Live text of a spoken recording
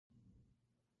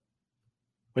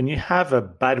When you have a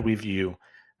bad review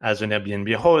as an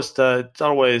Airbnb host, it's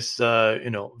always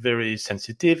very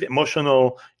sensitive,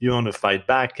 emotional. You want to fight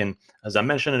back, and as I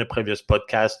mentioned in a previous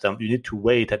podcast, you need to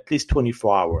wait at least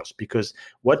 24 hours because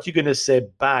what you're going to say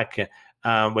back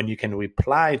when you can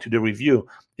reply to the review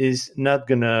is not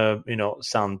going to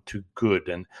sound too good.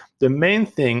 And the main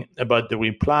thing about the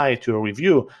reply to a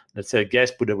review, let's say a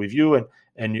guest put a review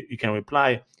and you can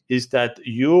reply, is that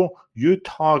you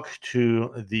talk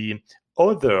to the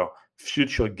other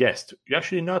future guest. You're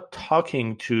actually not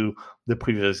talking to the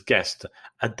previous guest.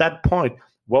 At that point,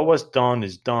 what was done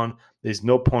is done. There's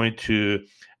no point to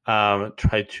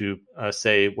try to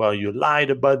say, well, you lied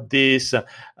about this.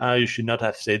 You should not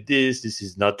have said this. This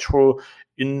is not true.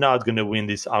 You're not going to win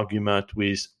this argument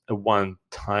with a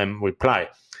one-time reply.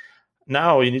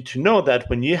 Now, you need to know that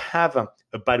when you have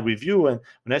a bad review, and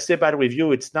when I say bad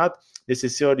review, it's not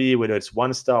necessarily whether it's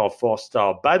 1 star or 4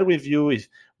 star. Bad review is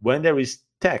when there is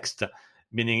text,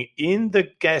 meaning in the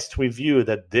guest review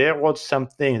that there was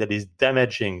something that is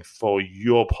damaging for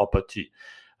your property,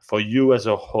 for you as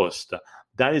a host.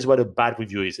 That is what a bad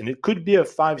review is. And it could be a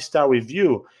 5-star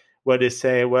review where they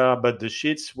say, well, but the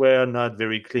sheets were not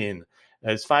very clean.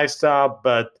 It's 5-star,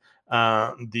 but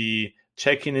the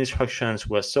check-in instructions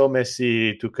were so messy,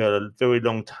 it took a very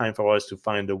long time for us to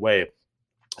find a way.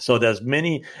 So there's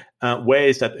many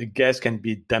ways that a guest can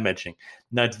be damaging.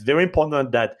 Now, it's very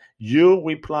important that you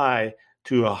reply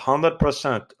to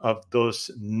 100% of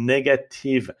those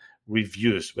negative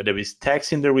reviews, where there is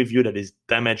text in the review that is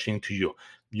damaging to you.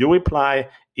 You reply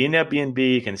in Airbnb.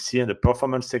 You can see in the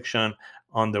performance section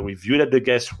on the review that the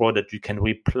guest wrote that you can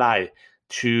reply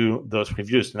to those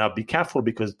reviews. Now, be careful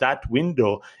because that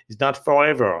window is not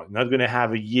forever. You're not going to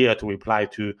have a year to reply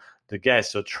to the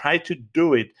guest. So try to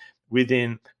do it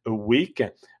within a week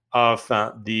of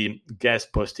the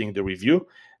guest posting the review.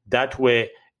 That way,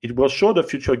 it will show the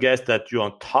future guest that you're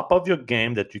on top of your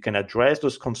game, that you can address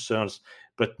those concerns,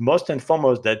 but most and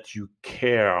foremost, that you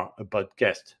care about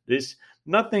guests. There's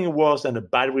nothing worse than a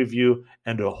bad review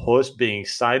and the host being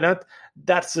silent.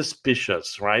 That's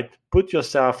suspicious, right? Put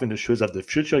yourself in the shoes of the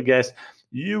future guest.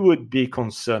 You would be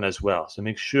concerned as well. So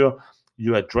make sure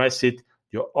you address it.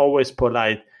 You're always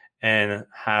polite and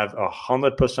have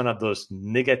 100% of those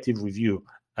negative reviews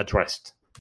addressed.